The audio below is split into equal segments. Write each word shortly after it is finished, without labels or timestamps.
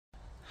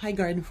Hi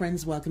garden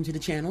friends, welcome to the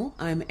channel.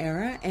 I'm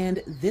Era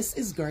and this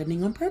is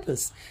Gardening on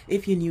Purpose.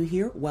 If you're new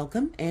here,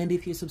 welcome, and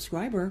if you're a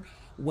subscriber,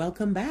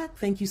 welcome back.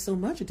 Thank you so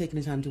much for taking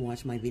the time to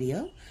watch my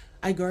video.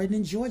 I garden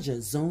in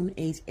Georgia, Zone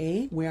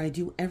 8A, where I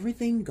do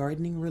everything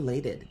gardening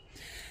related.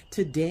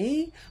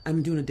 Today,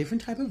 I'm doing a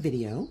different type of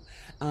video.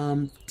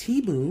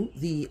 TEMU,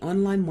 the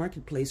online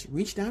marketplace,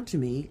 reached out to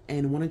me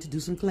and wanted to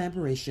do some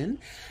collaboration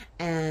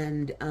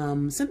and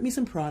sent me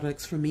some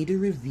products for me to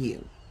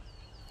review.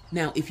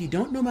 Now, if you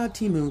don't know about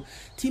TEMU,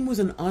 TEMU is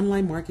an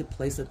online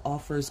marketplace that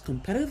offers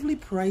competitively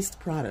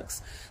priced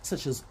products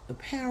such as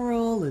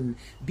apparel and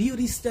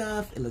beauty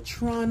stuff,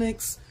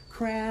 electronics,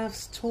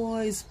 crafts,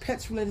 toys,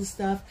 pets related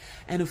stuff,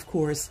 and of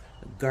course,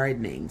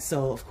 gardening.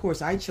 So of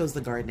course I chose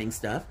the gardening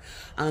stuff.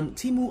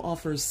 TEMU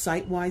offers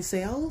site-wide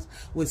sales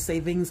with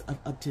savings of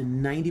up to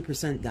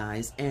 90%,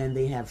 guys, and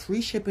they have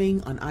free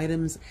shipping on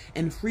items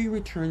and free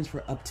returns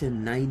for up to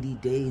 90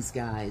 days,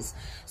 guys.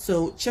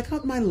 So check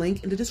out my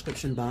link in the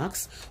description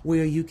box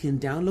where you can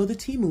download the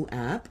TEMU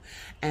app,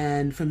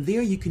 and from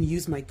there you can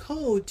use my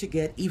code to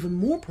get even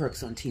more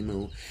perks on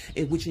TEMU,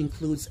 which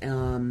includes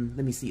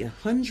let me see,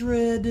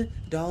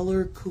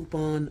 $100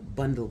 coupon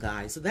bundle,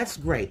 guys. So that's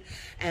great,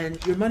 and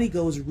your money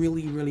goes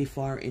really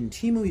far in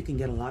TEMU. You can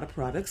get a lot of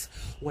products.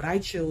 What I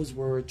chose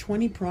were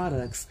 20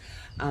 products,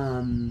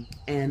 and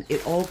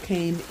it all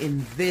came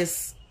in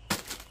this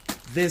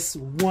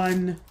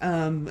one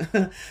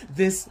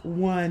this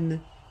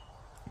one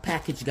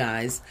package,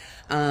 guys.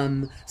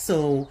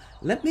 So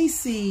let me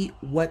see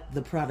what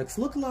the products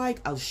look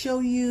like. I'll show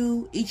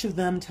you each of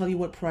them, tell you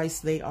what price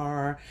they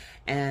are,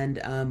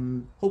 and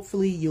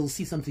hopefully you'll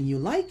see something you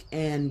like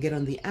and get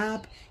on the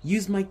app,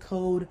 use my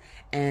code,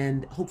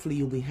 and hopefully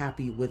you'll be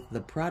happy with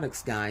the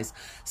products, guys.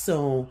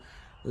 So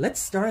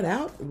let's start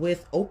out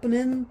with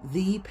opening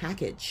the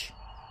package.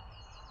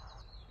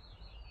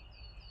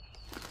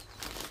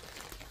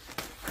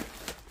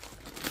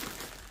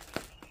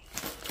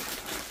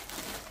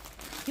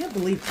 I can't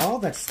believe all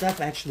that stuff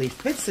actually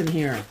fits in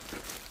here.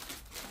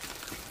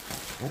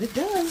 But it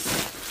does.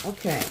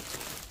 Okay.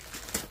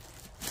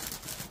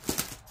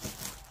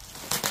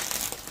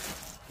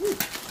 Whew.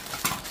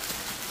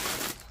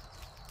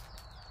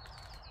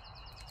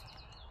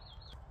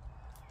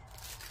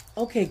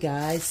 Okay,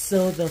 guys,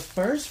 so the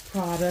first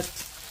product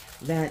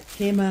that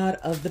came out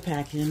of the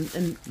packaging,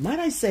 and might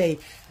I say,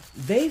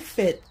 they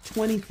fit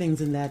 20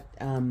 things in that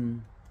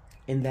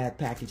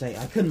package.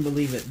 I couldn't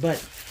believe it.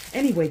 But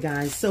anyway,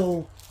 guys,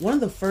 so one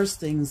of the first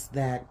things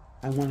that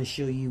I want to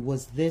show you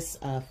was this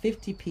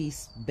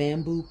 50-piece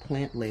bamboo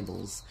plant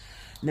labels.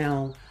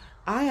 Now,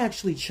 I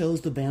actually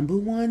chose the bamboo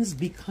ones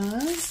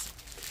because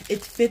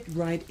it fit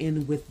right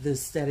in with the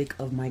aesthetic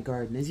of my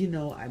garden. As you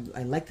know,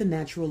 I like the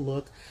natural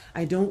look.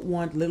 I don't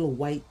want little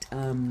white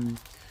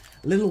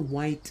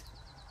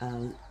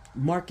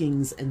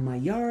markings in my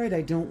yard.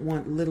 I don't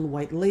want little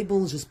white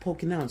labels just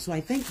poking out. So I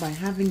think by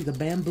having the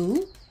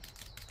bamboo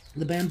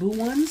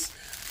ones,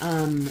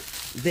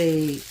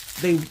 they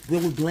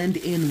will blend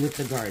in with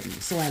the garden.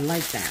 So I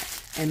like that.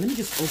 And let me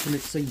just open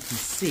it so you can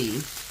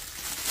see.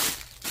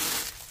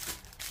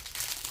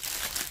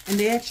 And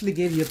they actually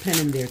gave you a pen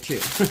in there too.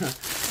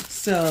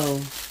 So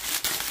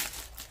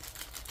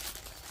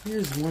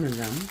here's one of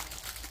them.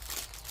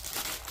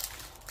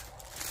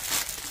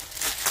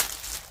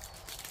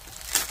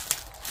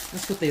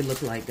 That's what they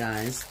look like,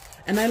 guys.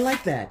 And I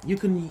like that.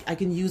 I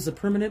can use a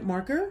permanent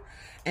marker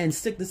and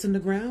stick this in the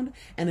ground,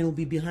 and it will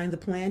be behind the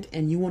plant,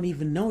 and you won't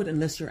even know it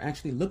unless you're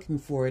actually looking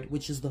for it,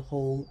 which is the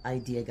whole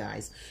idea,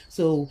 guys.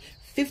 So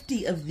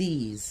 50 of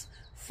these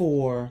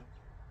for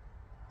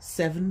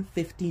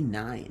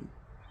 $7.59.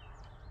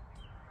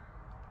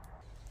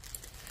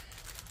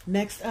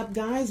 Next up,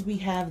 guys, we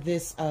have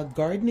this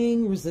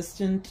gardening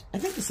resistant, I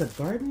think it's a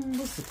garden,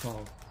 what's it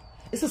called?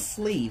 It's a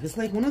sleeve. It's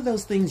like one of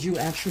those things you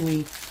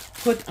actually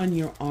put on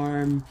your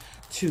arm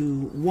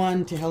to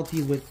help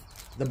you with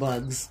the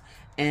bugs,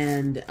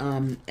 and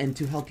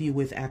to help you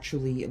with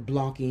actually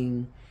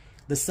blocking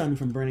the sun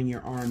from burning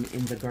your arm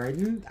in the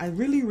garden. I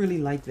really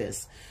like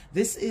this.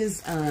 This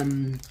is let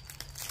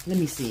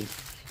me see.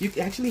 It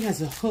actually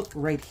has a hook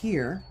right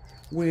here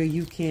where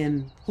you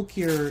can hook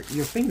your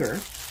finger.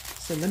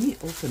 So let me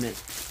open it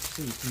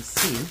so you can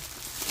see.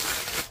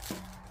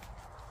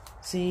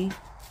 See?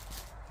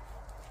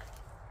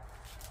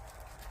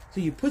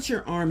 So you put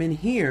your arm in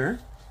here,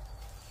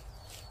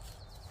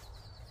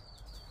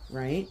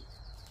 right?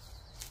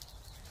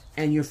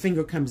 And your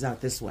finger comes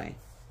out this way.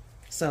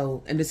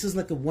 So, and this is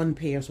like a one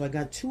pair, so I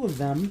got 2 of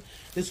them.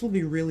 This will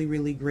be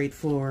really great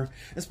for,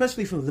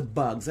 especially for the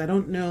bugs. I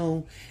don't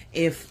know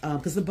if,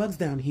 because the bugs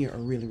down here are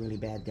really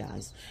bad,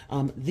 guys.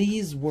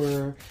 This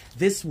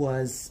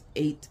was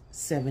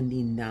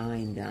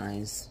 $8.79,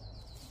 guys.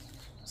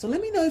 So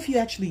let me know if you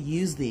actually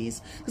use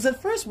these. Because at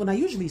first, when I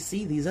usually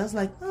see these, I was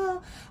like,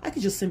 oh, I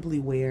could just simply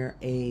wear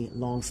a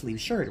long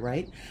sleeve shirt,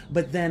 right?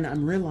 But then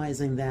I'm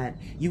realizing that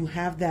you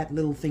have that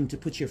little thing to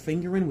put your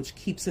finger in, which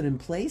keeps it in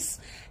place.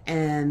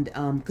 And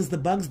because the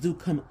bugs do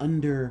come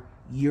under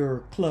your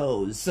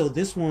clothes. So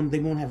this one, they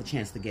won't have a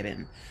chance to get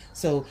in.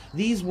 So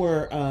these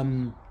were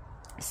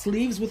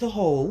sleeves with a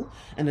hole,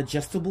 an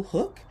adjustable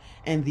hook,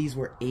 and these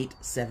were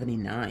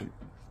 $8.79.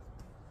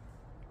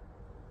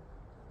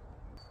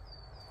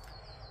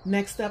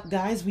 Next up,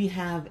 guys, we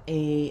have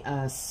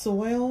a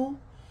soil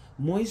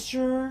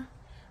moisture,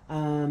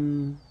 a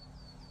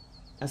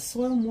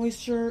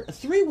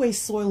three-way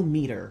soil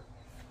meter.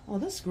 Oh,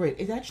 that's great.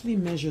 It actually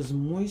measures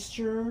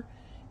moisture,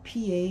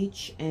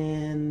 pH,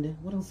 and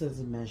what else does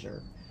it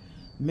measure?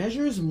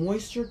 Measures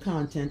moisture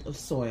content of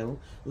soil,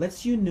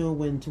 lets you know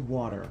when to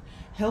water,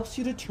 helps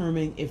you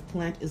determine if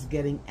plant is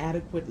getting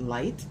adequate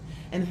light,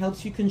 and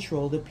helps you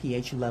control the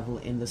pH level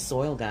in the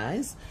soil,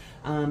 guys.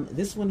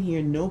 This one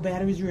here, no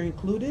batteries are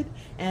included,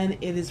 and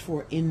it is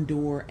for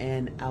indoor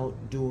and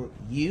outdoor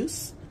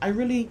use.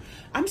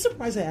 I'm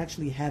surprised I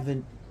actually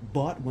haven't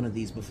bought one of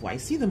these before. I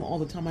see them all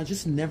the time. I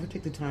just never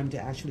take the time to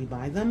actually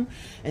buy them.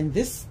 And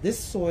this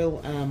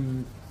soil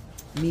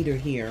meter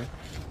here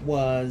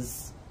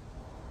was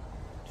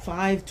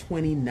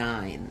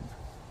 $5.29.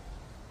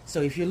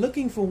 So if you're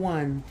looking for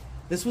one,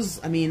 this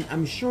was, I mean,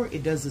 I'm sure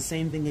it does the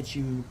same thing that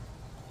you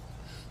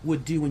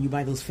would do when you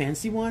buy those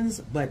fancy ones,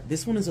 but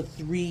this one is a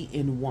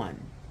 3-in-1.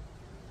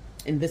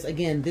 And this,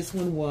 again, this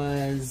one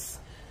was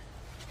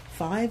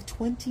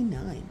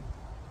 $5.29.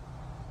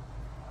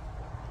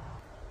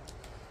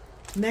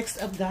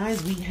 Next up,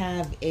 guys, we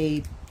have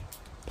a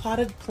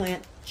potted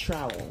plant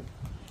trowel,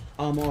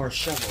 or a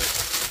shovel.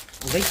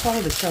 Well, they call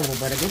it a shovel,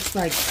 but it looks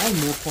like, I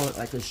more call it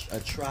like a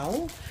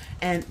trowel.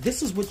 And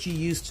this is what you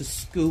use to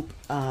scoop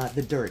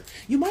the dirt.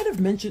 You might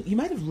have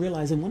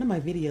realized in one of my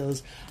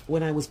videos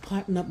when I was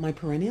potting up my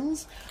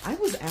perennials, I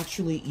was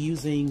actually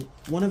using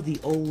one of the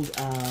old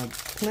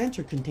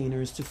planter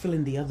containers to fill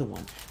in the other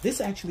one.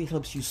 This actually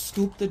helps you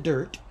scoop the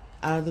dirt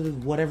out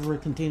of whatever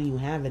container you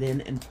have it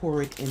in and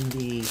pour it in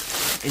the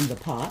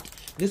pot.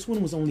 This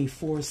one was only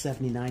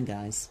 $4.79,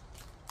 guys.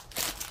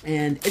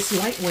 And it's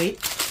lightweight.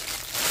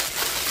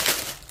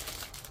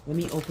 Let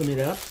me open it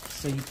up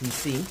so you can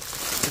see.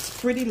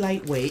 It's pretty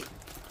lightweight.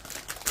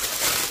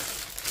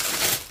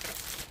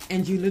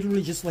 And you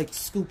literally just like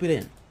scoop it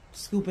in.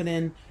 Scoop it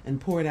in and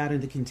pour it out in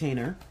the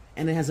container.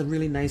 And it has a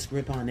really nice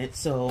grip on it,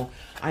 so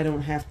I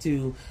don't have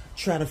to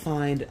try to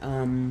find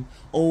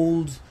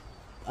old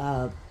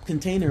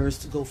containers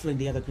to go fill in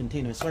the other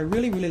containers. So I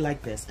really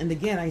like this. And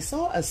again, I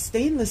saw a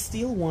stainless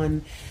steel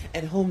one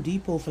at Home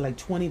Depot for like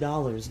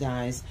 $20,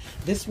 guys.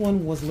 This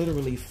one was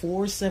literally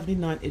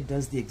 $4.79. It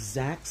does the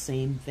exact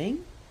same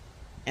thing,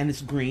 and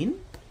it's green.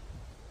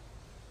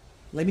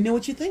 Let me know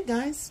what you think,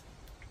 guys.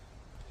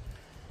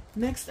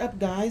 Next up,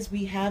 guys,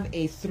 we have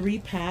a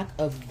 3-pack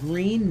of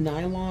green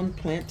nylon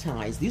plant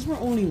ties. These were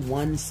only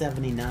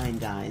 $1.79,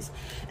 guys,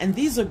 and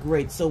these are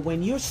great. So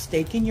when you're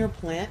staking your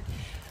plant,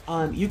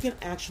 you can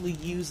actually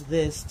use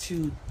this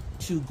to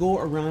go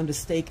around the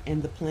stake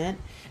and the plant,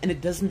 and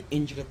it doesn't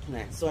injure the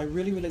plant. So I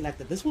really like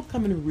that. This will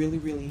come in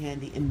really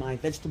handy in my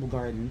vegetable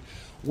garden,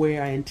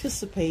 where I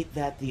anticipate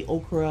that the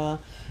okra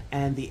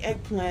and the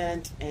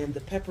eggplant and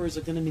the peppers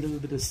are going to need a little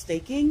bit of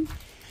staking.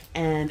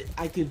 And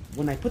I could,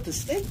 when I put the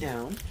stake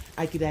down,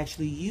 I could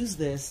actually use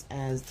this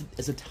as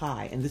a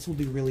tie, and this will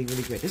be really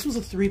great. This was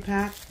a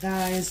 3-pack,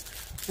 guys,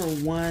 for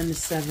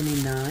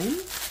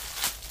 $1.79.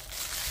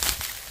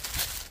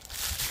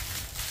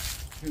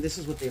 And this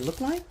is what they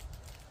look like.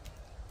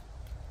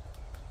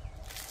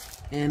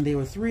 And there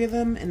were 3 of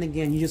them. And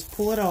again, you just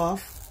pull it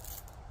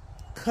off,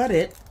 cut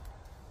it,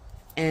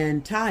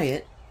 and tie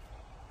it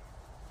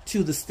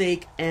to the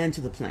stake and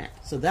to the plant.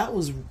 So that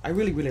was, I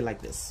really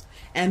like this.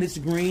 And it's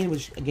green,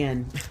 which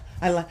again,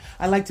 I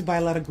like to buy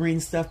a lot of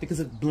green stuff because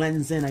it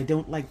blends in. I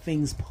don't like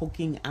things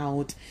poking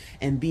out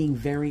and being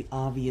very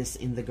obvious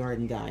in the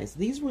garden, guys.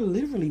 These were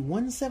literally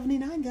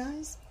 $1.79,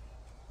 guys.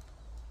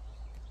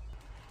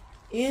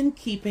 In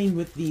keeping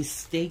with the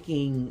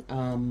staking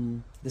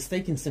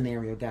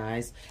scenario,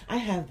 guys, I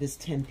have this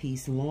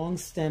 10-piece long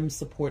stem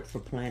support for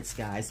plants,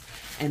 guys.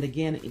 And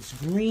again, it's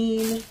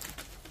green.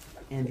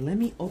 And let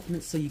me open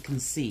it so you can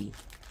see.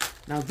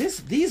 Now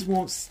these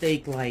won't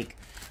stake like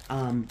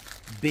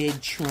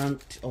big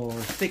trunked or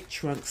thick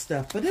trunk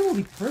stuff, but it will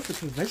be perfect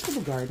for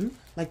vegetable garden,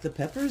 like the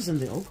peppers and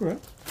the okra,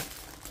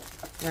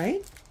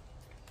 right?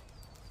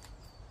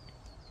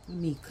 Let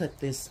me cut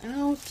this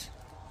out.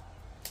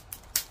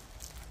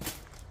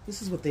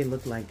 This is what they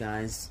look like,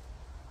 guys.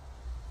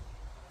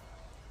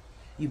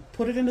 You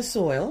put it in the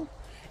soil,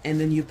 and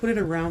then you put it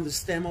around the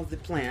stem of the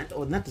plant,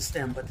 or not the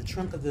stem, but the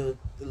trunk of the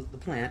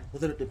plant,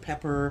 whether the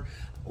pepper,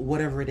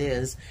 whatever it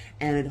is,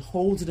 and it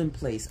holds it in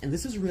place. And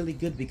this is really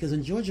good because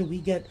in Georgia we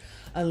get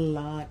a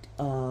lot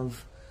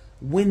of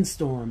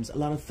windstorms, a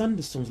lot of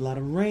thunderstorms, a lot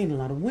of rain, a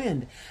lot of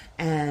wind,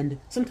 and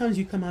sometimes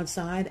you come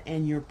outside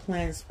and your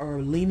plants are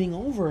leaning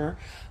over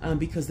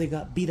because they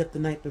got beat up the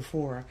night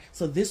before.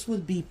 So this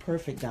would be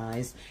perfect,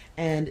 guys.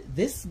 And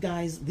these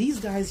guys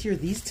here,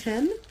 these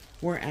 10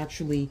 were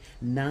actually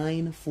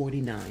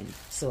 $9.49.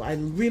 So I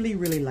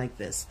really like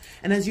this.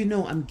 And as you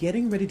know, I'm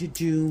getting ready to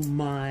do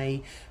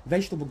my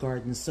vegetable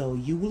garden, so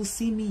you will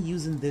see me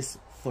using this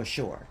for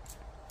sure.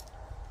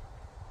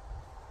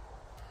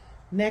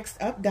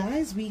 Next up,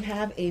 guys, we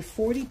have a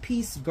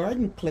 40-piece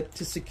garden clip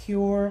to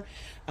secure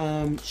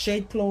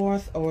shade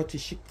cloth or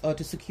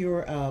to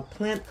secure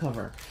plant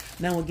cover.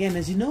 Now, again,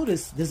 as you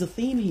notice, there's a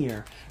theme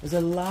here. There's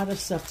a lot of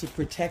stuff to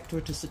protect or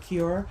to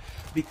secure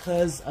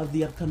because of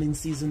the upcoming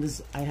season.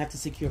 I have to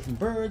secure from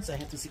birds. I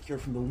have to secure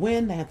from the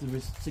wind. I have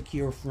to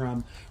secure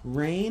from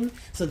rain.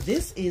 So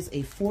this is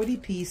a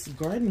 40-piece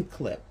garden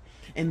clip.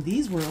 And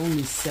these were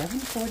only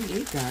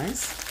 $7.48,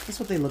 guys. That's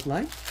what they look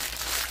like.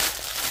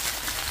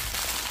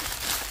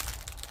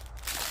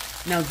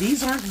 Now,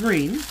 these aren't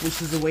green,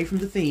 which is away from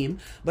the theme,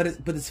 but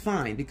it's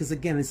fine because,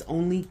 again, it's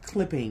only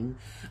clipping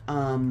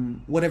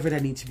whatever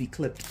that needs to be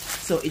clipped.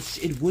 So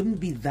it wouldn't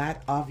be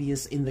that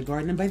obvious in the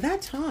garden. And by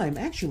that time,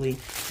 actually,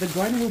 the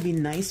garden will be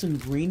nice and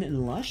green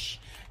and lush,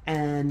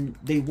 and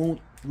they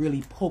won't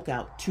really poke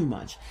out too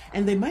much.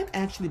 And they might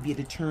actually be a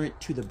deterrent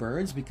to the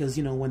birds because,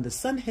 you know, when the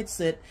sun hits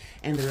it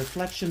and the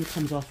reflection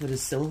comes off of the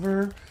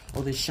silver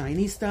or the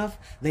shiny stuff,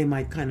 they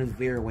might kind of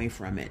veer away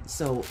from it.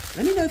 So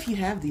let me know if you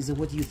have these and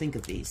what do you think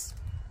of these.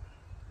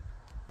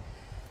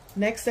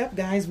 Next up,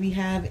 guys, we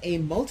have a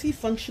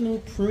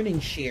multifunctional pruning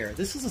shear.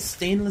 This is a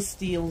stainless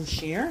steel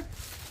shear,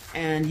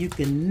 and you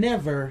can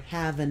never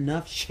have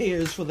enough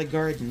shears for the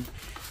garden.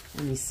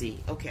 Let me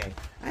see. Okay,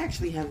 I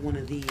actually have one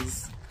of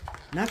these.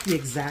 Not the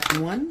exact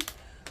one,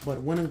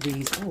 but one of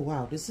these. Oh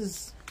wow, this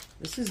is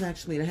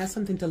actually, it has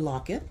something to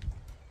lock it,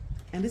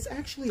 and it's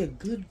actually a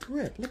good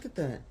grip. Look at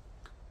that.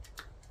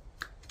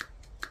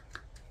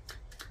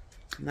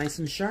 Nice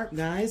and sharp,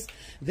 guys.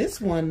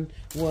 This one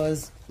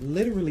was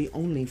literally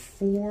only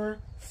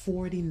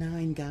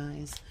 $4.49,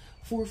 guys.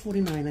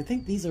 $4.49. I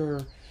think these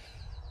are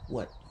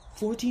what,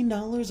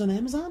 $14 on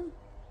Amazon.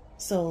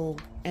 So,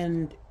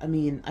 and I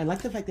mean, I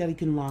like the fact that you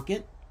can lock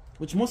it,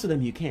 which most of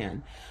them you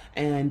can,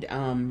 and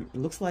it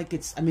looks like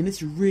it's, I mean,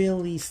 it's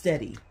really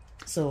steady.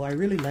 So I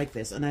really like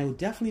this, and I will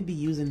definitely be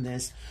using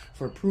this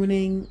for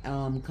pruning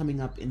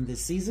coming up in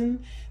this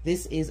season.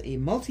 This is a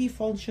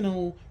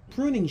multifunctional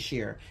pruning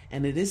shear,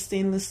 and it is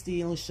stainless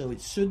steel, so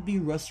it should be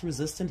rust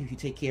resistant if you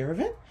take care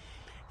of it.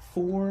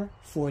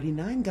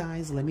 $4.49,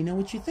 guys. Let me know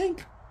what you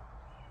think.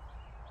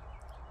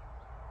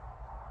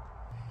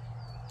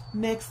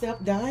 Next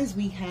up, guys,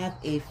 we have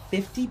a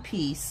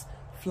 50-piece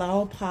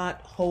flower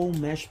pot hole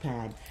mesh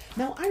pad.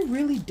 Now, I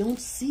really don't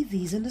see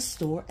these in the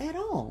store at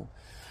all.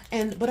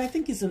 But I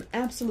think it's an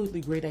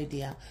absolutely great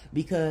idea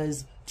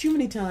because too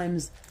many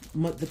times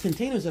the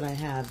containers that I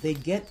have, they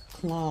get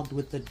clogged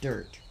with the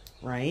dirt,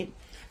 right?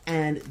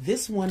 And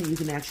this one, you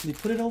can actually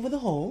put it over the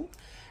hole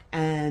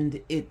and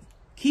it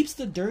keeps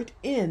the dirt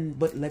in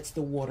but lets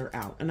the water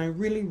out. And I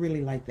really,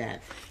 really like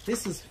that.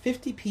 This is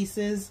 50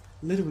 pieces,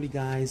 literally,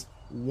 guys,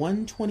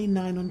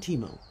 $129 on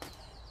TEMU.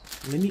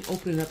 Let me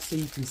open it up so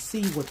you can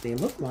see what they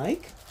look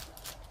like.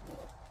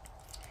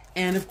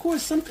 And of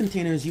course, some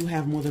containers you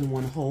have more than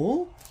one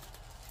hole.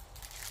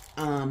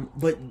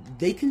 But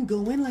they can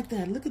go in like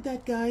that. Look at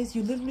that, guys.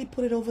 You literally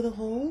put it over the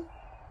hole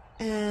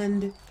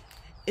and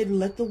it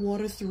let the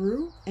water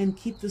through and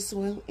keep the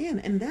soil in.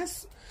 And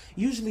that's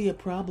usually a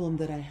problem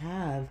that I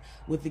have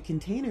with the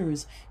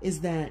containers,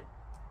 is that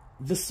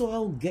the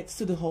soil gets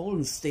to the hole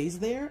and stays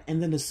there,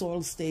 and then the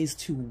soil stays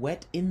too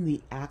wet in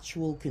the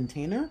actual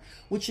container,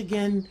 which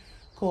again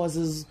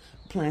causes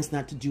plants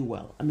not to do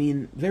well. I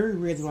mean, very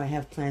rare do I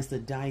have plants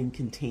that die in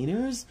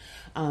containers,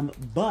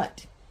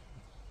 but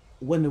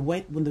when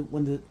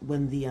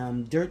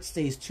the dirt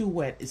stays too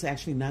wet, it's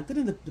actually not good,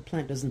 and the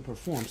plant doesn't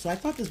perform. So I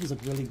thought this was a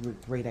really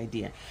great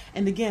idea.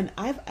 And again,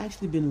 I've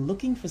actually been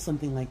looking for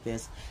something like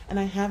this, and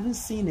I haven't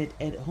seen it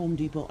at Home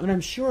Depot. I mean, I'm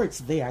sure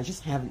it's there, I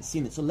just haven't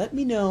seen it. So let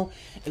me know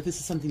if this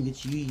is something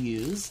that you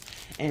use.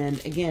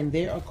 And again,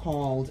 they are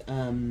called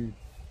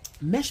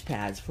mesh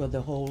pads for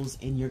the holes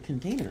in your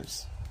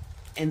containers.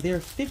 And there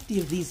are 50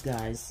 of these,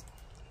 guys.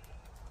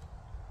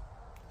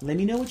 Let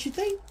me know what you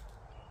think.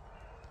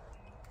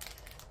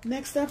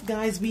 Next up,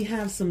 guys, we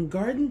have some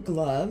garden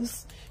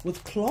gloves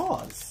with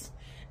claws,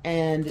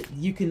 and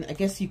you can, I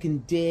guess you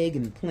can dig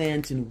and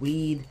plant and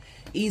weed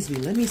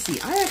easily. Let me see.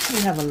 I actually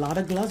have a lot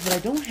of gloves, but I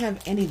don't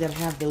have any that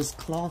have those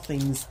claw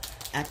things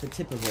at the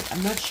tip of it.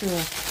 I'm not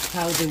sure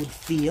how they would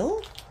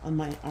feel on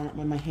my arm,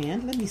 on my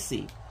hand. Let me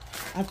see.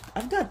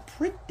 I've got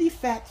pretty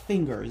fat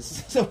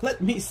fingers, so let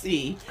me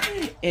see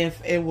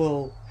if it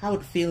will, how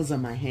it feels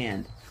on my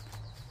hand.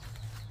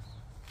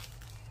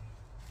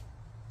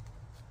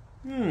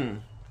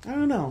 I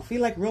don't know.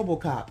 Feel like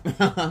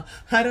RoboCop.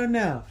 I don't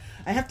know.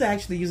 I have to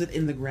actually use it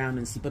in the ground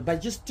and see. But by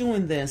just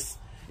doing this,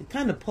 it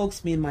kind of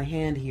pokes me in my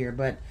hand here.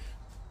 But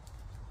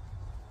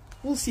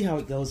we'll see how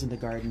it goes in the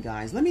garden,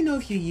 guys. Let me know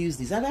if you use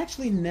these. I've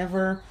actually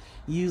never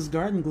used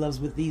garden gloves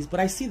with these, but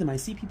I see them. I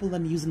see people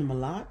using them a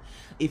lot.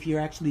 If you're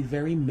actually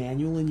very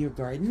manual in your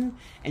garden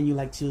and you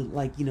like to,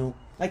 like, you know,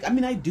 like, I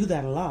mean, I do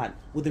that a lot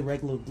with the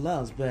regular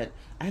gloves, but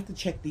I have to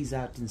check these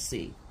out and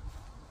see.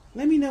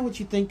 Let me know what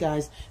you think,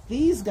 guys.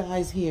 These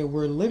guys here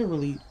were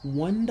literally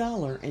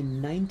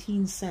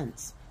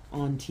 $1.19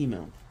 on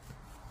TEMU.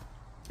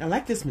 I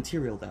like this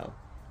material, though.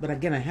 But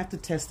again, I have to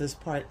test this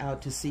part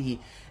out to see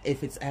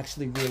if it's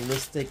actually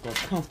realistic or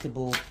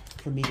comfortable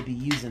for me to be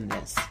using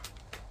this.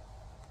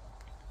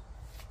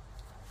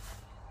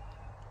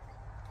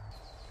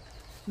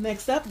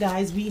 Next up,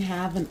 guys, we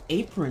have an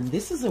apron.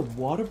 This is a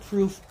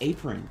waterproof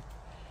apron.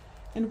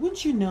 And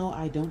wouldn't you know,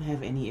 I don't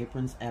have any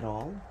aprons at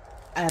all.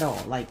 At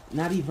all. Like,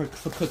 not even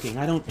for cooking.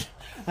 I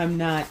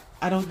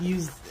don't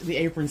use the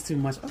aprons too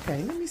much.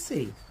 Okay, let me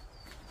see.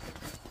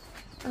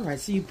 All right,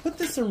 so you put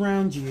this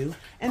around you.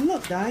 And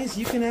look, guys,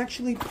 you can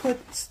actually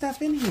put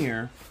stuff in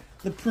here.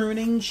 The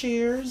pruning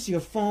shears,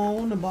 your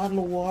phone, a bottle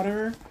of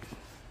water,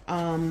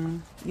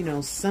 you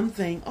know,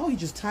 something. Oh, you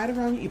just tie it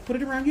around, you put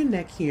it around your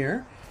neck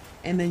here.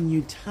 And then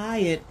you tie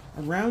it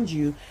around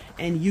you,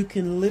 and you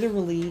can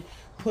literally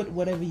put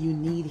whatever you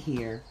need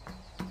here.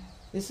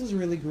 This is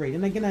really great.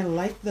 And again, I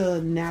like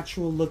the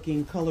natural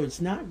looking color.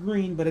 It's not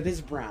green, but it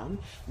is brown,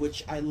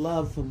 which I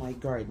love for my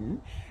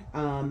garden.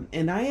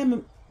 And I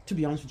am, to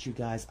be honest with you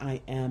guys, I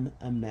am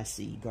a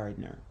messy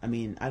gardener. I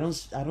mean, I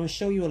don't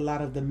show you a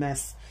lot of the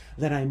mess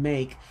that I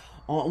make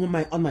on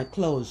my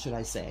clothes, should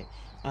I say.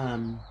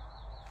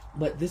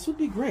 But this would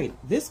be great.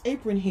 This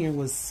apron here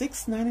was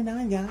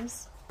 $6.99,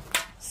 guys.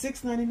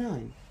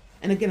 $6.99.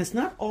 And again, it's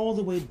not all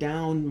the way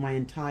down my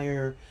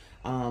entire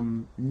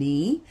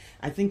knee.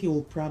 I think it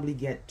will probably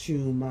get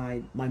to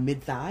my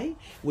mid-thigh,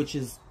 which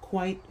is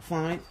quite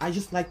fine. I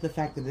just like the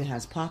fact that it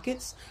has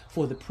pockets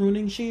for the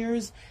pruning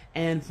shears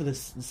and for the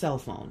cell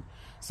phone.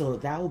 So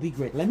that will be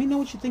great. Let me know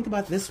what you think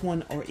about this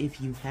one, or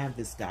if you have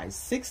this, guys.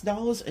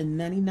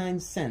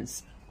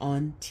 $6.99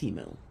 on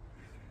TEMU.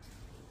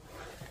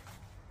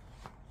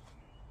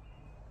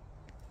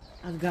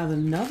 I've got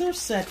another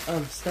set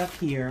of stuff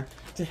here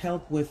to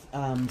help with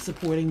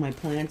supporting my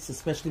plants,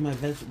 especially my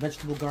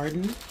vegetable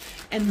garden.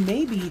 And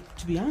maybe,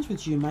 to be honest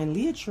with you, my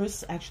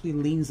Leatrice actually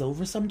leans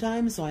over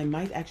sometimes, so I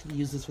might actually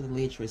use this for the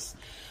Leatrice.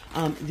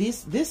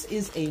 This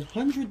is a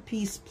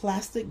 100-piece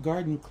plastic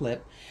garden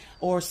clip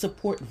or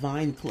support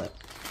vine clip,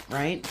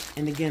 right?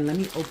 And again, let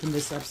me open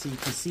this up so you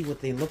can see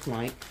what they look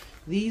like.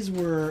 These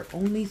were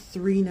only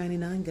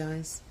 $3.99,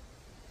 guys.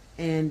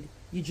 And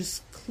you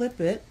just clip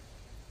it.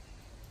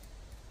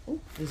 Oh,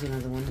 there's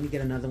another one. Let me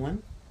get another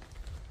one.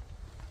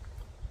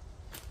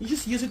 You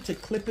just use it to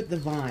clip at the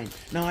vine.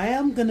 Now, I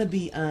am going to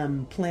be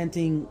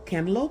planting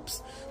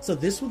cantaloupes, so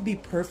this would be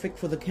perfect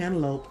for the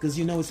cantaloupe because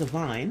you know it's a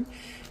vine.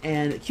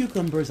 And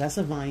cucumbers, that's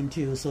a vine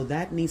too, so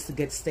that needs to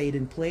get stayed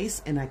in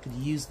place, and I could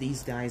use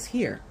these guys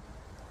here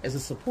as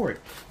a support.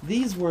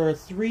 These were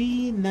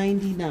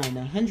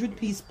 $3.99,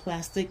 100-piece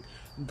plastic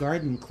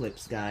garden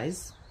clips,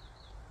 guys.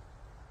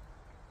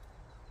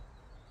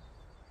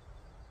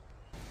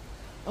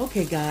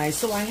 Okay, guys,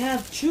 so I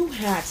have two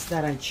hats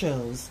that I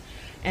chose,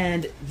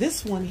 and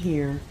this one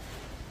here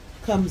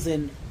comes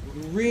in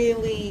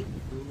really,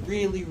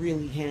 really,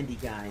 really handy,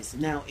 guys.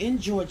 Now, in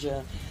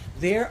Georgia,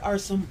 there are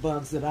some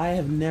bugs that I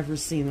have never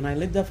seen. When I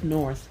lived up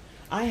north,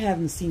 I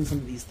haven't seen some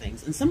of these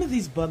things, and some of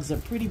these bugs are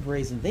pretty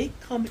brazen. They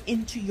come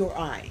into your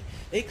eye,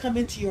 they come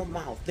into your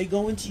mouth, they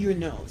go into your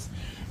nose.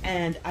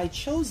 And I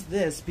chose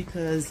this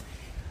because,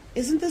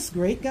 isn't this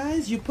great,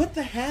 guys? You put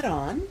the hat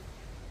on.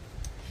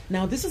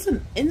 Now, this is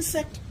an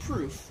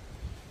insect-proof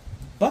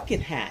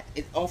bucket hat.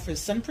 It offers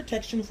sun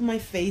protection for my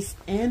face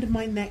and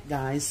my neck,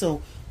 guys.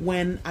 So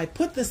when I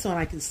put this on,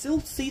 I can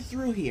still see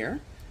through here.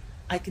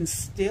 I can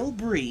still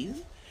breathe.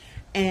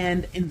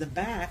 And in the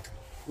back,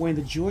 when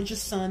the Georgia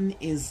sun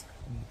is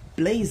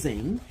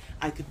blazing,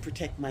 I could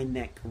protect my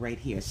neck right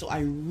here. So I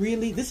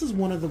really, this is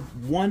one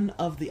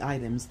of the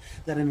items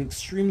that I'm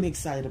extremely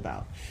excited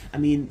about. I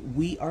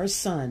mean, our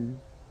sun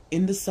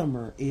in the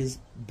summer is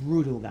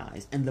brutal,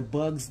 guys, and the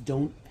bugs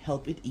don't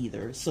help it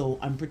either. So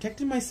I'm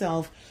protecting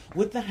myself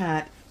with the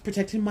hat,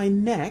 protecting my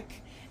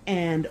neck,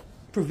 and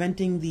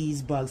preventing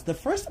these bugs. The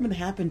first time it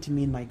happened to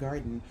me in my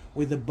garden,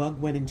 where the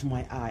bug went into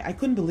my eye, I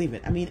couldn't believe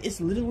it. I mean,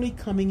 it's literally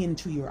coming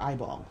into your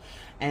eyeball,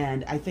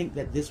 and I think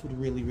that this would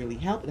really, really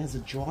help. It has a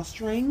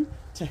drawstring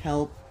to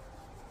help,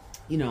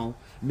 you know,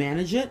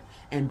 manage it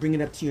and bring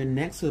it up to your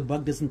neck so the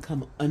bug doesn't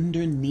come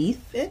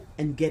underneath it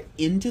and get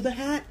into the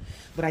hat.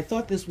 But I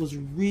thought this was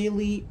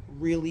really,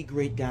 really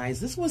great, guys.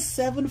 This was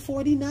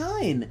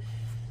 $7.49.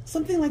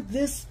 Something like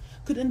this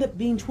could end up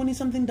being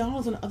 $20-something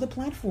on other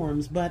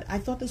platforms, but I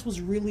thought this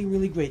was really,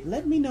 really great.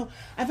 Let me know.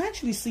 I've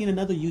actually seen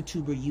another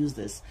YouTuber use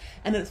this,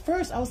 and at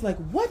first I was like,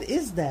 what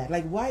is that?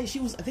 Like, why? I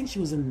think she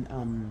was in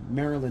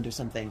Maryland or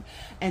something,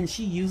 and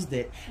she used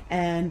it,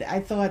 and I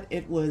thought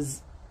it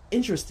was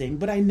interesting,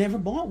 but I never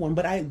bought one.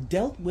 But I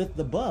dealt with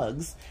the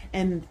bugs,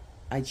 and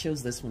I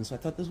chose this one, so I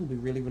thought this would be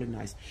really, really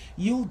nice.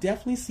 You'll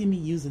definitely see me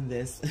using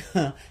this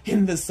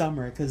in the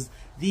summer, because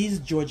these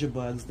Georgia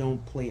bugs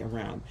don't play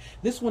around.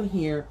 This one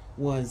here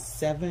was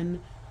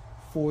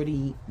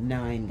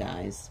 $7.49,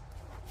 guys.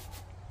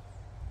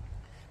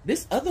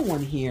 This other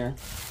one here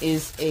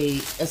is a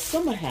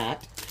summer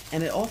hat,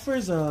 and it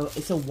offers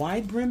it's a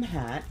wide brim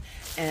hat,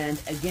 and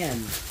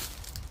again,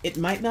 it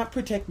might not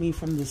protect me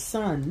from the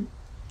sun.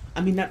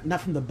 I mean,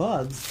 not from the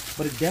bugs,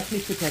 but it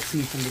definitely protects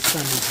me from the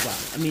sun as well.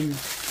 I mean,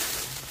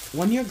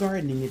 when you're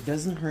gardening, it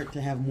doesn't hurt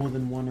to have more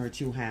than 1 or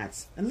 2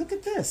 hats. And look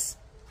at this.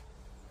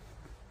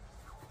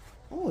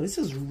 Oh, this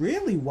is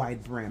really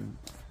wide brim.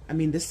 I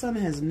mean, the sun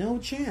has no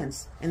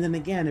chance. And then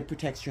again, it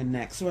protects your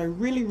neck. So I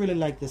really, really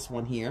like this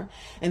one here.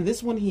 And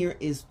this one here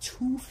is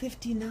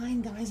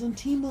 $2.59, guys, on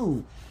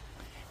TEMU.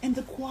 And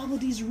the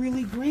quality is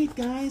really great,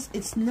 guys.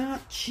 It's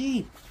not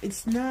cheap.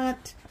 It's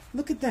not,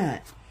 look at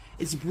that.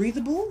 It's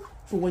breathable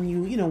for when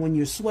you know, when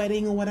you're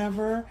sweating or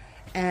whatever.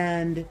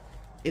 And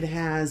it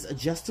has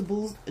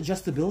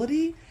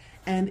adjustability.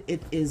 And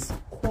it is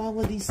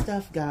quality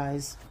stuff,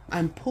 guys.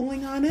 I'm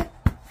pulling on it.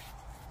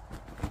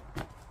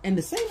 And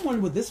the same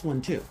one with this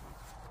one too.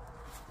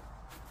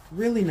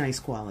 Really nice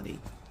quality.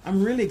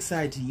 I'm really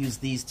excited to use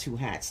these 2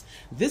 hats.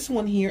 This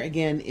one here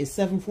again is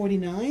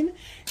 $7.49,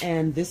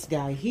 and this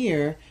guy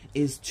here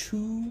is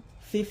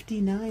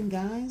 $2.59,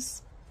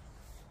 guys.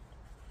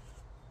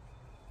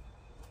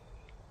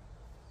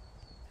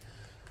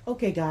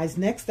 Okay, guys,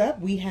 next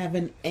up we have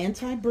an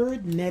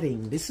anti-bird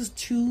netting. This is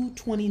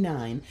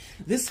 $2.29.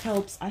 This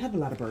helps. I have a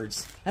lot of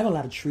birds. I have a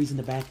lot of trees in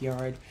the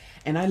backyard,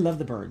 and I love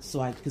the birds.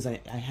 So because I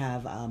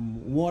have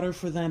water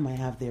for them. I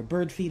have their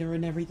bird feeder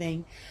and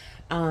everything.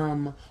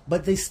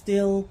 But they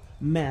still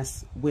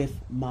mess with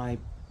my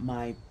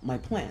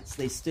plants.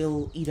 They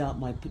still eat out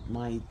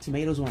my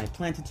tomatoes when I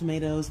planted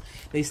tomatoes.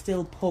 They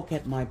still poke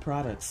at my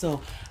products.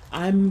 So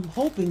I'm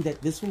hoping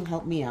that this will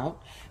help me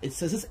out. It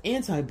says it's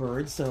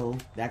anti-bird, so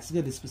that's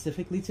good. It's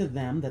specifically to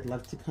them that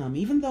love to come.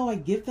 Even though I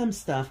give them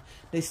stuff,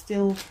 they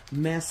still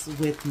mess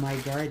with my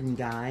garden,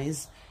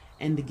 guys.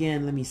 And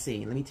again, let me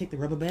see. Let me take the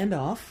rubber band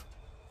off.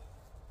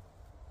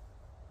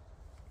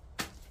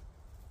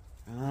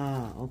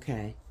 Ah,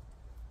 okay.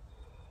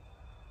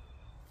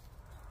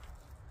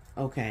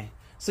 Okay.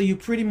 So you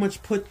pretty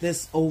much put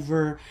this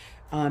over,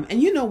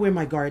 and you know where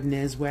my garden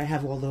is, where I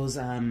have all those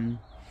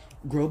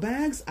grow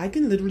bags. I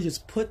can literally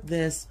just put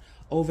this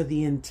over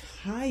the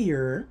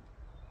entire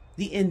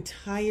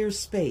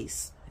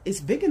space. It's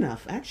big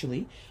enough,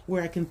 actually,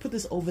 where I can put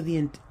this over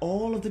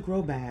all of the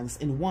grow bags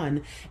in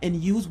one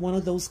and use one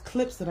of those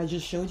clips that I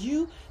just showed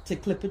you to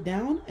clip it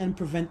down and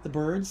prevent the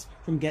birds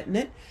from getting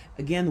it.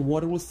 Again, the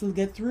water will still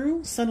get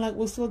through. Sunlight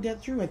will still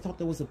get through. I thought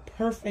that was a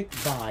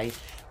perfect buy.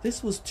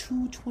 This was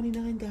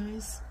 $2.29,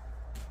 guys.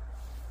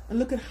 And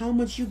look at how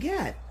much you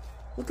get.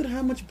 Look at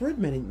how much bird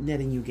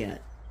netting you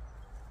get.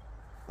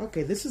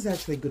 Okay, this is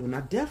actually a good one.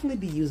 I'll definitely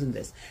be using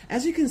this.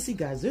 As you can see,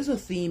 guys, there's a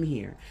theme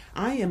here.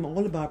 I am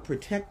all about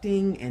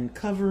protecting and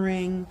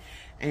covering,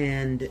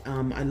 and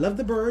I love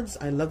the birds.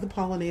 I love the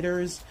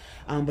pollinators,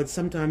 but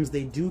sometimes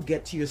they do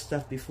get to your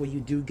stuff before you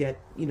do get,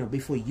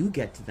 before you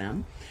get to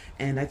them.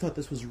 And I thought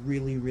this was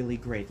really, really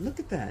great. Look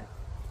at that.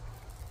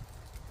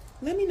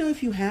 Let me know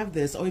if you have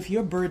this, or if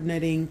you're bird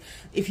netting,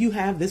 if you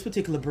have this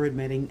particular bird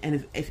netting, and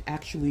if it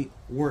actually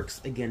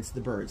works against the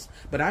birds.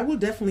 But I will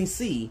definitely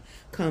see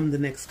come the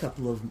next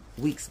couple of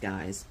weeks,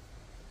 guys.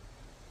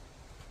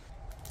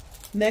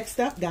 Next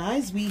up,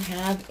 guys, we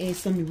have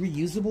some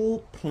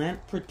reusable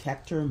plant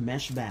protector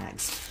mesh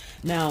bags.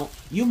 Now,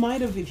 you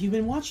might have, if you've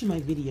been watching my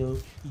video,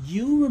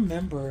 you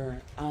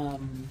remember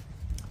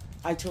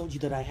I told you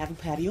that I have a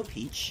patio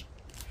peach.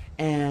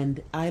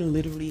 And I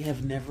literally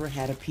have never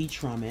had a peach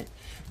from it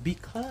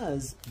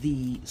because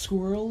the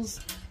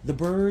squirrels, the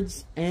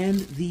birds,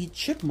 and the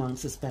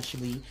chipmunks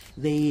especially,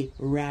 they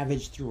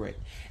ravage through it.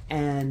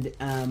 And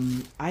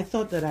I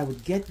thought that I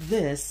would get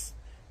this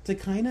to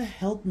kind of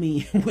help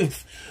me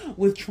with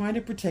trying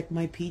to protect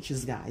my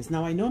peaches, guys.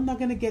 Now, I know I'm not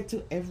going to get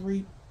to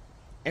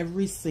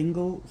every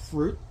single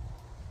fruit,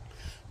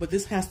 but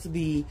this has to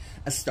be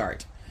a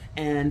start.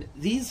 And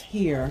these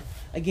here,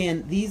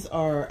 again, these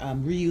are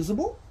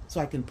reusable. So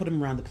I can put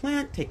them around the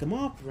plant, take them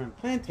off, around the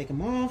plant, take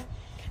them off.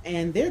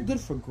 And they're good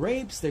for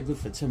grapes, they're good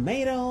for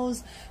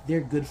tomatoes, they're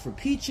good for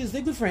peaches,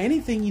 they're good for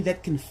anything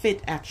that can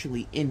fit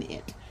actually in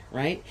it,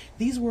 right?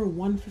 These were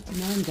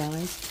 $1.59,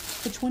 guys,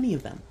 for 20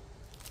 of them.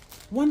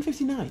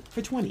 $1.59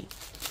 for 20.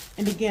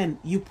 And again,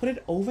 you put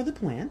it over the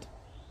plant,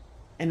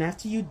 and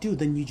after you do,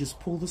 then you just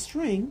pull the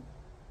string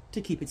to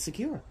keep it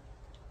secure.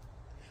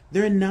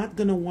 They're not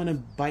going to want to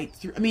bite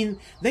through. I mean,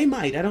 they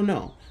might. I don't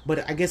know.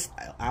 But I guess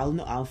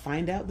I'll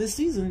find out this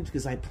season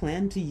because I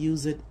plan to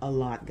use it a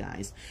lot,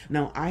 guys.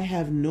 Now, I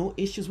have no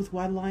issues with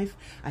wildlife.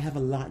 I have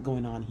a lot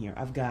going on here.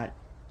 I've got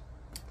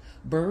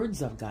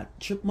birds. I've got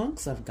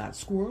chipmunks. I've got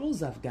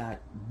squirrels. I've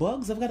got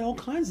bugs. I've got all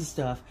kinds of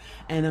stuff.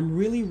 And I'm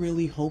really,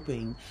 really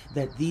hoping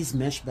that these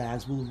mesh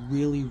bags will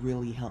really,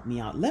 really help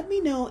me out. Let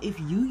me know if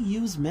you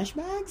use mesh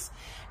bags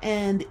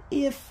and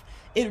if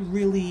it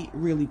really,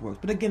 really works.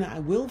 But again, I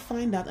will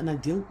find out,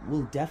 and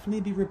will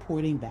definitely be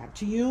reporting back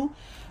to you.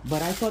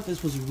 But I thought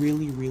this was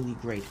really, really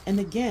great. And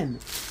again,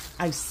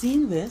 I've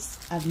seen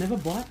this. I've never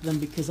bought them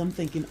because I'm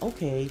thinking,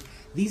 okay,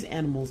 these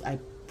animals, I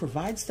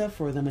provide stuff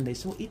for them and they're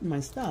still eating my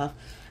stuff.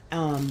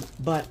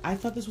 But I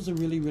thought this was a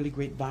really, really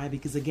great buy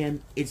because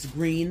again, it's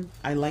green.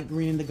 I like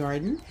green in the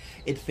garden.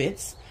 It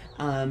fits.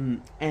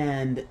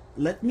 And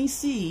let me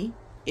see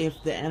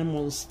if the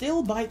animals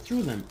still bite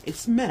through them.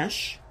 It's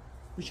mesh.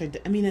 Which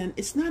I mean, and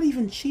it's not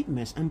even cheap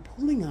mesh. I'm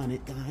pulling on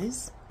it,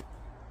 guys.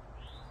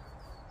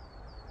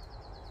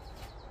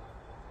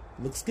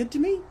 Looks good to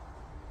me.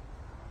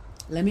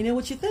 Let me know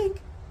what you think.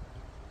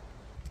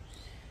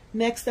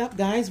 Next up,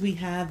 guys, we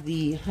have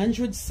the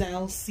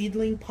 100-cell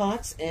seedling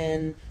pots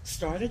and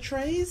starter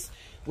trays,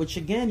 which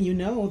again, you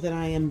know that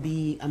I'm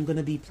going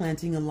to be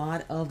planting a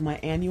lot of my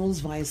annuals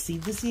via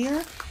seed this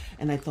year,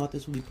 and I thought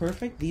this would be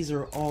perfect. These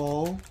are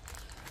all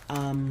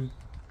 10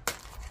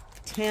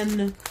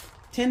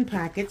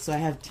 packets, so I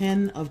have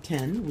 10 of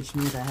 10, which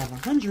means I have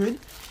 100,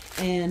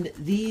 and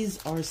these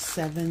are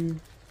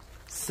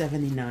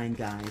 $7.79,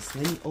 guys.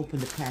 Let me open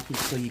the package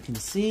so you can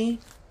see.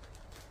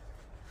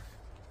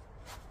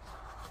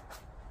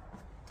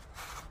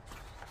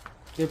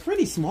 They're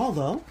pretty small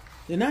though.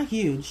 They're not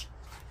huge.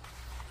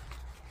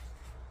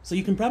 So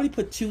you can probably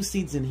put 2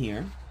 seeds in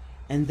here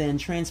and then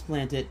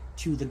transplant it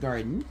to the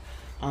garden.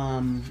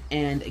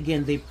 And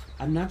again,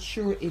 I'm not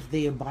sure if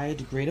they are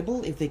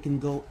biodegradable, if they can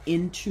go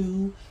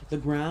into the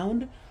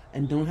ground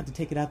and don't have to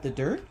take it out the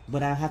dirt,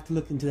 but I'll have to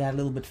look into that a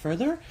little bit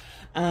further.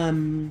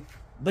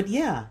 But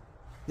yeah,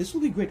 this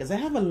will be great because I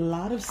have a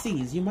lot of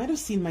seeds. You might have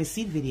seen my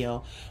seed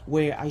video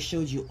where I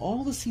showed you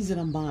all the seeds that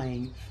I'm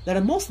buying that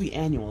are mostly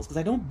annuals because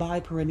I don't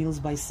buy perennials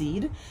by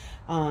seed.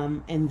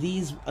 And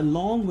these,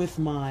 along with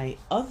my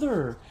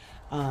other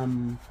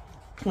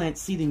plant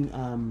seeding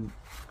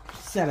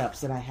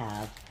setups that I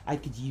have, I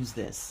could use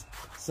this.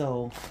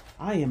 So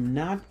I am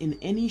not in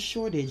any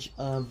shortage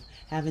of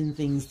having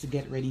things to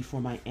get ready for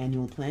my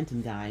annual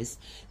planting, guys.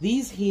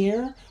 These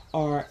here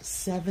are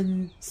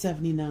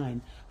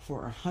 $7.79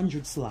 for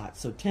 100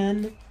 slots. So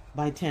 10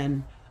 by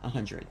 10,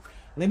 100.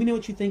 Let me know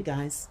what you think,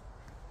 guys.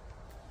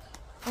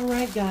 All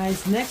right,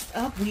 guys. Next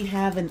up, we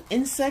have an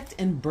insect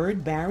and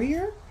bird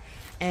barrier,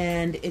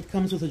 and it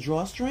comes with a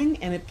drawstring,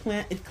 and it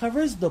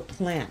covers the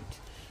plant,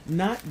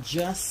 not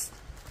just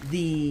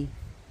the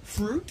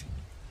fruit,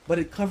 but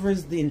it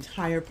covers the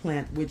entire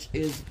plant, which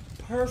is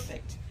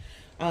perfect.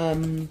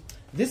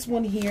 This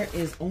one here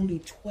is only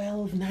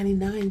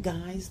 $12.99,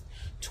 guys.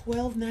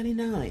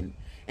 $12.99.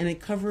 And it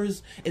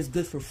covers, it's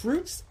good for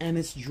fruits, and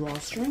it's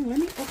drawstring. Let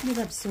me open it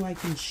up so I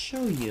can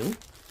show you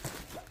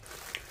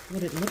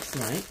what it looks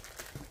like.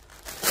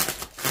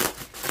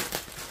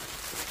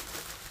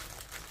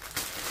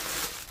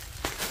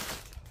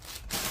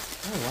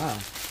 Oh wow,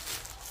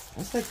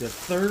 that's like the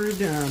third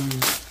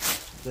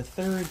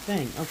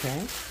thing.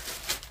 Okay.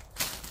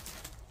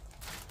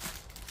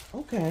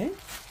 Okay.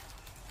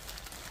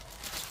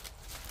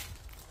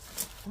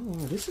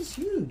 Oh, this is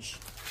huge.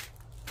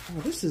 Oh,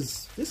 this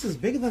is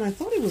bigger than I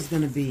thought it was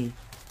gonna be.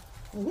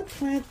 Oh, what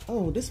plant?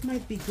 Oh, this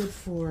might be good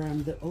for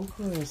the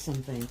okra or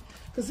something.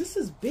 Cause this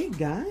is big,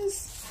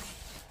 guys.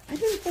 I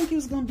didn't think it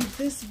was gonna be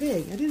this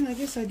big. I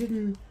guess I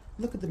didn't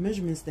look at the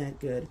measurements that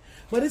good.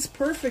 But it's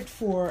perfect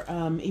for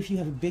if you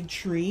have a big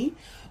tree,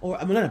 or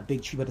I mean not a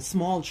big tree, but a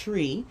small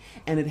tree,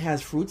 and it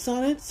has fruits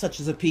on it, such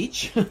as a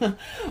peach,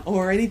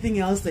 or anything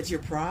else that you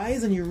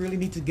prize, and you really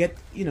need to get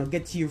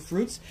to your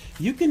fruits.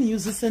 You can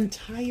use this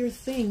entire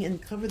thing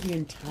and cover the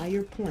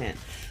entire plant.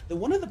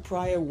 One of the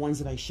prior ones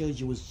that I showed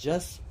you was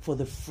just for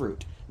the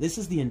fruit. This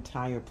is the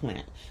entire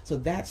plant. So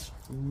that's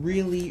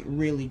really,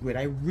 really great.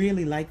 I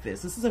really like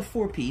this. This is a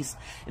 4-piece,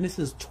 and this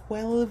is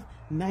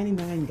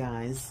 $12.99,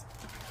 guys.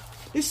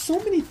 There's so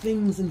many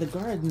things in the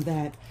garden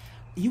that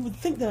you would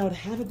think that I would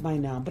have it by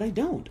now, but I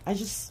don't. I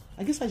guess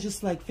I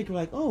just like figure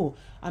like, oh,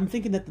 I'm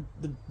thinking that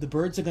the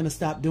birds are going to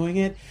stop doing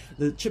it,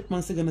 the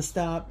chipmunks are going to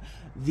stop,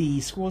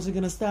 the squirrels are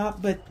going to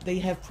stop, but they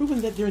have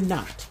proven that they're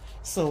not.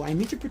 So I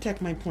need to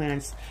protect my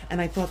plants,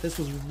 and I thought this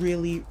was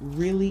really,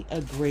 really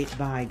a great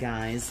buy,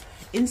 guys.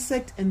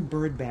 Insect and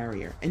bird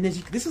barrier. And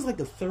this is like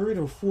the 3rd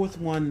or 4th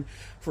one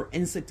for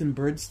insect and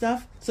bird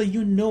stuff. So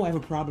you know I have a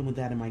problem with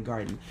that in my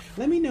garden.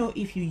 Let me know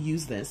if you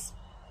use this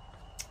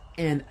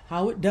and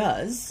how it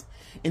does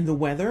in the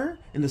weather,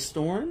 in the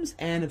storms,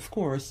 and of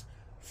course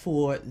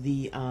for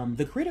the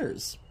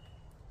critters.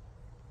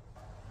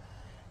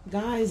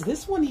 Guys,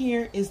 this one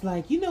here is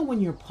like,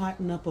 when you're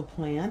potting up a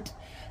plant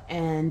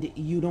and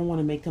you don't want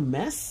to make a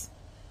mess.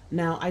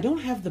 Now, I don't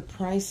have the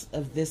price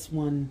of this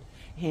one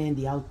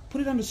handy. I'll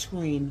put it on the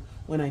screen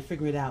when I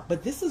figure it out.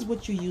 But this is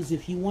what you use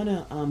if you want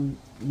to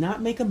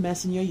not make a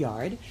mess in your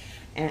yard.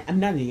 And I'm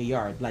not in your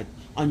yard, like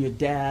on your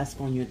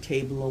desk, on your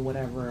table or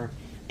whatever.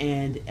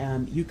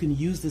 And you can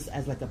use this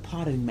as like a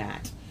potting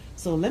mat.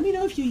 So let me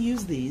know if you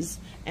use these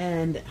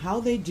and how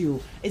they do.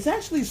 It's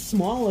actually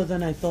smaller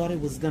than I thought it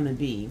was gonna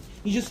be.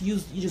 You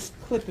just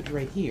clip it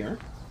right here.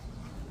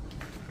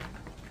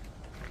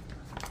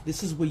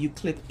 This is where you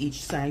clip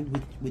each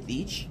side with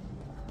each.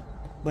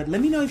 But let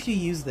me know if you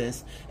use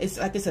this. It's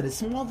like I said, it's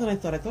smaller than I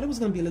thought. I thought it was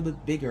going to be a little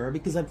bit bigger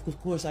because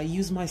of course I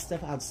use my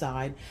stuff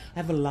outside. I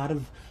have a lot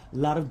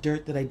of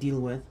dirt that I deal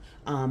with.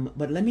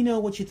 But let me know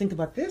what you think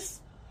about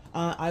this.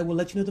 I will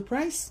let you know the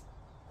price.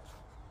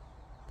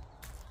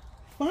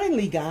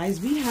 Finally, guys,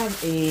 we have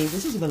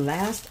this is the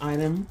last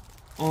item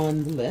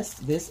on the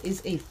list. This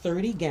is a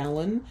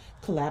 30-gallon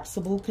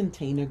collapsible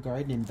container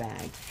gardening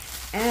bag.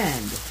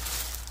 And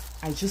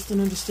I just don't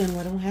understand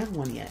why I don't have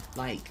one yet.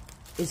 Like,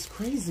 it's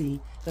crazy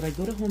that I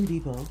go to Home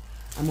Depot,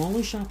 I'm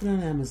always shopping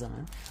on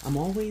Amazon. I'm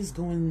always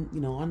going, you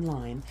know,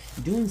 online,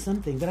 doing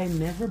something, but I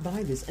never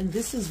buy this. And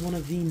this is one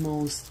of the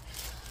most,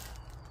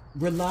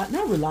 not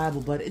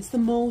reliable, but it's the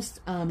most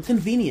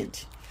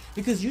convenient.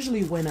 Because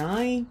usually when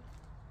I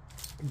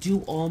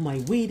do all my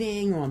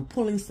weeding or I'm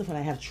pulling stuff and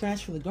I have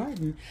trash for the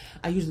garden,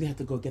 I usually have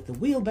to go get the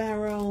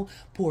wheelbarrow,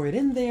 pour it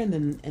in there, and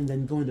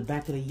then go in the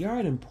back of the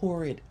yard and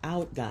pour it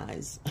out,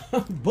 guys.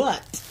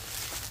 But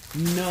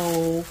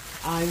no,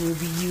 I will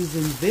be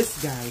using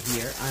this guy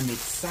here. I'm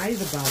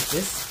excited about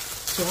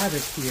this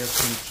product here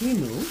from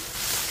TEMU.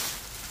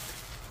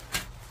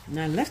 And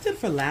I left it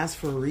for last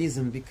for a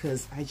reason,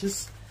 because I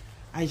just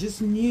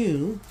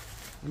knew.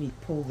 Let me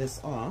pull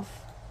this off.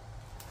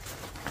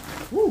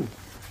 Woo!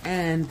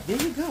 And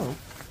there you go,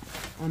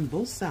 on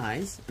both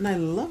sides. And I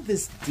love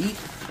this deep,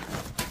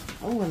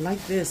 oh, I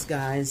like this,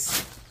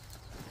 guys.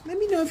 Let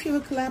me know if you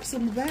have a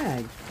collapsible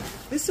bag.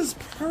 This is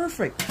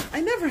perfect.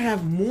 I never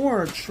have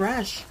more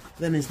trash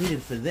than is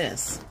needed for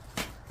this.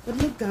 But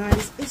look,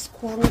 guys, it's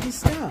quality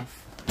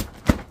stuff.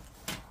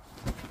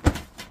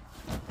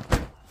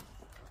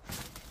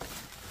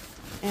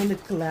 And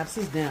it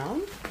collapses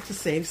down to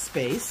save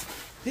space.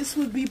 This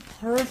would be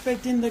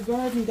perfect in the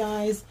garden,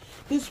 guys.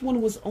 This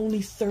one was only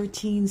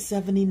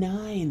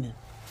 $13.79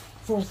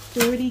 for a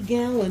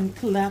 30-gallon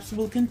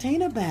collapsible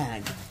container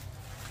bag.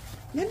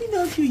 Let me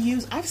know if you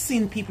use. I've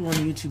seen people on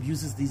YouTube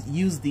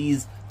use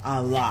these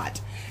a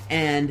lot,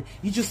 and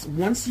you just,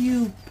 once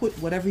you put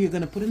whatever you're going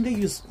to put in there,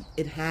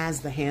 it has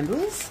the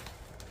handles,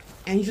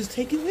 and you just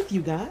take it with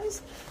you,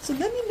 guys. So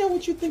let me know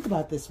what you think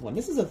about this one.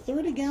 This is a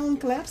 30-gallon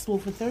collapsible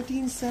for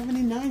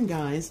 $13.79,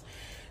 guys.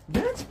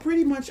 That's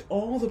pretty much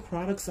all the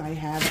products I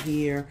have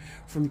here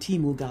from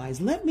TEMU, guys.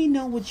 Let me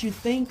know what you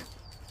think.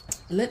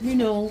 Let me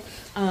know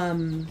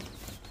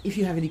if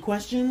you have any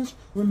questions.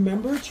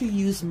 Remember to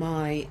use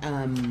my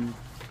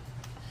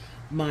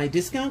my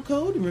discount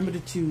code. Remember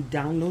to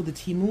download the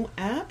TEMU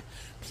app.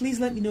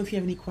 Please let me know if you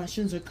have any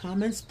questions or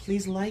comments.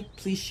 Please like,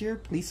 please share,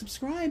 please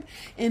subscribe,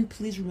 and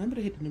please remember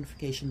to hit the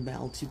notification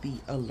bell to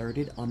be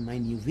alerted on my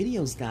new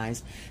videos,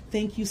 guys.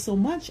 Thank you so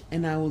much,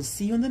 and I will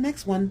see you in the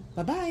next one.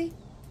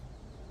 Bye-bye.